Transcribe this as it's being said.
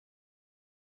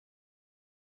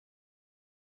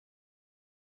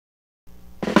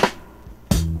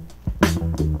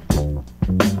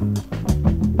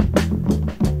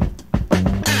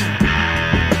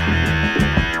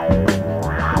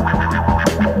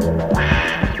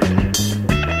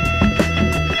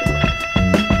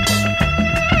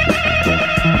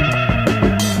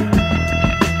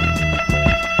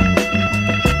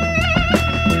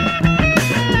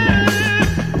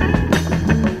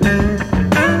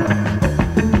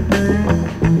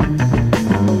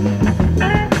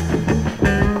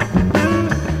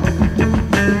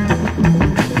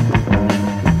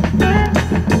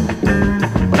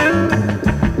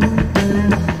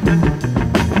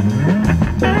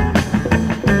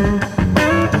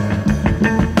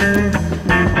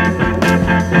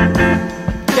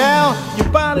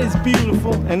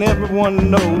and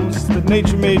everyone knows that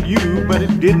nature made you, but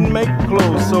it didn't make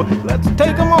clothes. So let's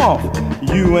take them off,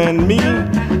 you and me.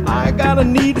 I got a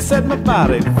need to set my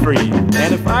body free,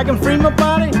 and if I can free my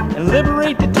body and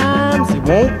liberate the times, it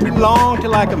won't be long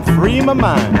till I can free my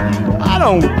mind. I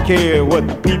don't care what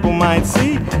the people might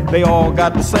see, they all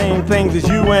got the same things as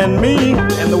you and me.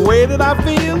 And the way that I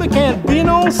feel, there can't be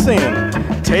no sin,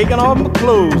 taking off my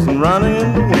clothes and running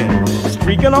in the wind.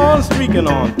 Streaking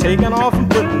on, taking off and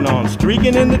putting on.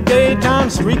 Streaking in the daytime,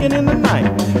 streaking in the night.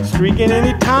 Streaking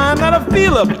any time that I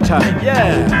feel uptight,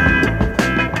 yeah.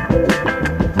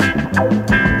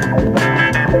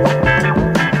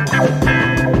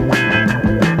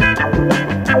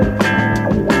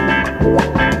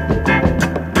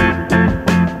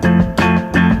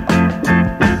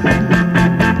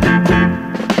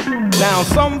 Now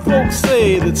some folks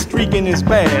say that streaking is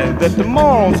bad, that the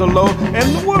morals are low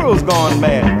and the world's gone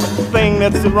mad. But the thing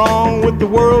that's wrong with the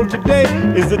world today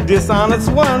is the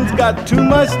dishonest ones got too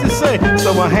much to say.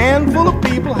 So a handful of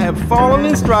people have fallen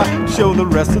in stride, show the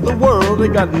rest of the world they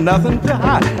got nothing to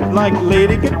hide. Like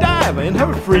Lady Godiva in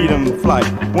her freedom flight,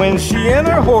 when she and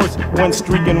her horse went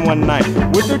streaking one night.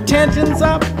 With her tensions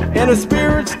up and her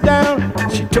spirits down,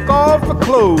 she took off her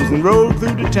clothes and rode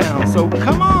through the town. So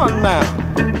come on now,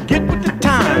 get with the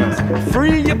times,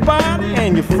 free your body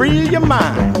and you free your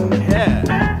mind, yeah.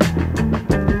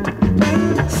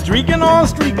 Streaking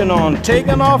on,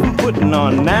 taking off and putting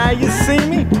on. Now you see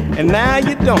me and now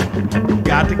you don't.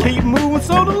 Got to keep moving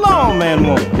so the lawman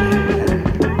won't.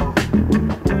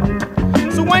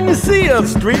 So when you see a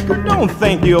streaker, don't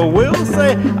think you will.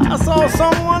 Say, I saw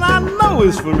someone I know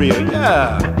is for real,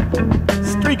 yeah.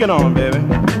 Streaking on, baby.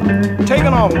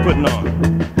 Taking off and putting on.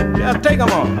 Yeah, take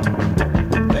them off.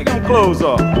 Take them clothes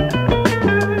off.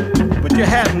 Put your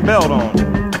hat and belt on.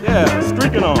 Yeah,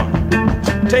 streaking on.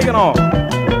 Taking off.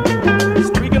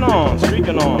 Streaking on,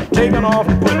 taking off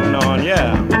and putting on,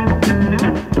 yeah.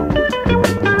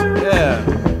 Yeah.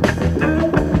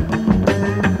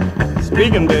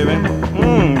 Streaking, baby.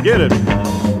 Get it.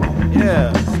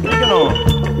 Yeah, streaking on.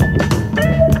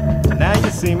 Now you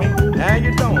see me, now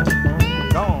you don't.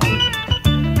 Gone.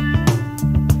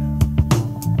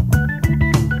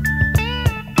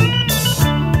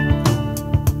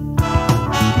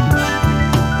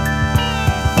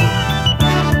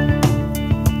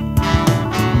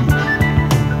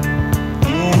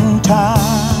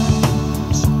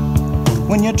 Times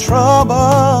when your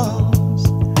troubles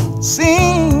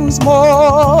seems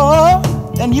more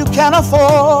than you can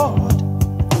afford,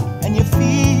 and you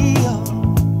feel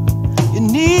you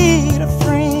need a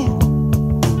friend,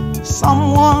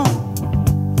 someone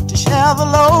to share the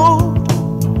load.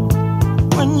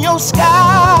 When your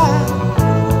sky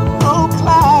grows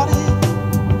cloudy,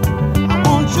 I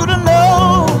want you to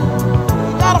know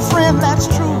you got a friend that's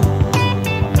true.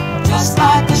 Just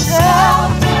like a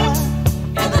shelter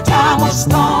in the time of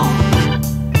storm,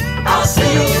 I'll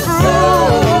see you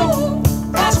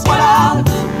through, that's what I'll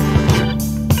do.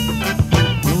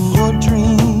 When your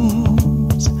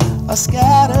dreams are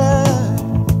scattered,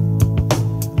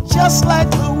 just like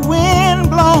the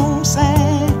wind-blown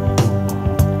sand,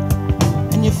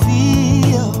 and you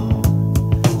feel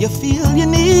you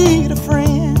need a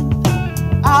friend,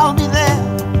 I'll be there,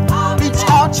 I'll reach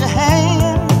out your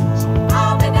hand.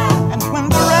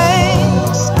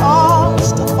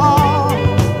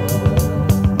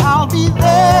 I'll be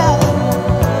there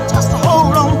just to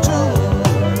hold on to,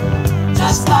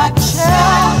 just like a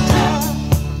shelter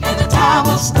in the time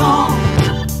of storm.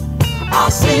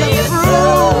 I'll see you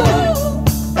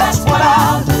through, that's what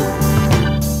I'll do.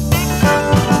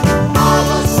 I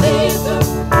will see you through,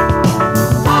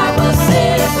 I will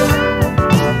see you through,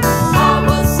 I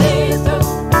will see you through,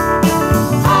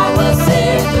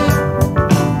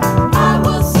 I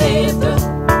will see you through,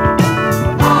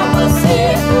 I will see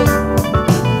you through.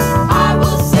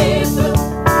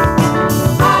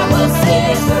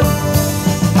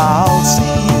 I'll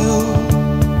see you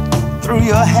through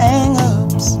your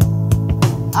hang-ups,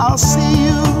 I'll see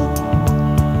you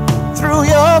through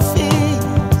your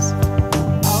fears,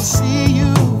 I'll see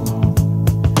you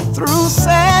through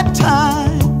sad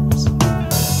times.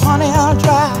 Honey, I'll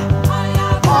dry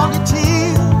all your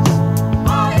tears,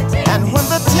 and when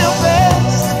the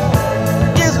tempest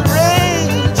is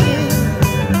raging,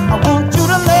 I want you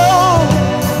to know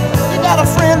you got a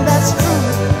friend that's true.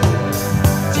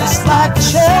 Just like a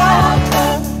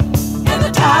shelter in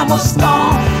the time of storm.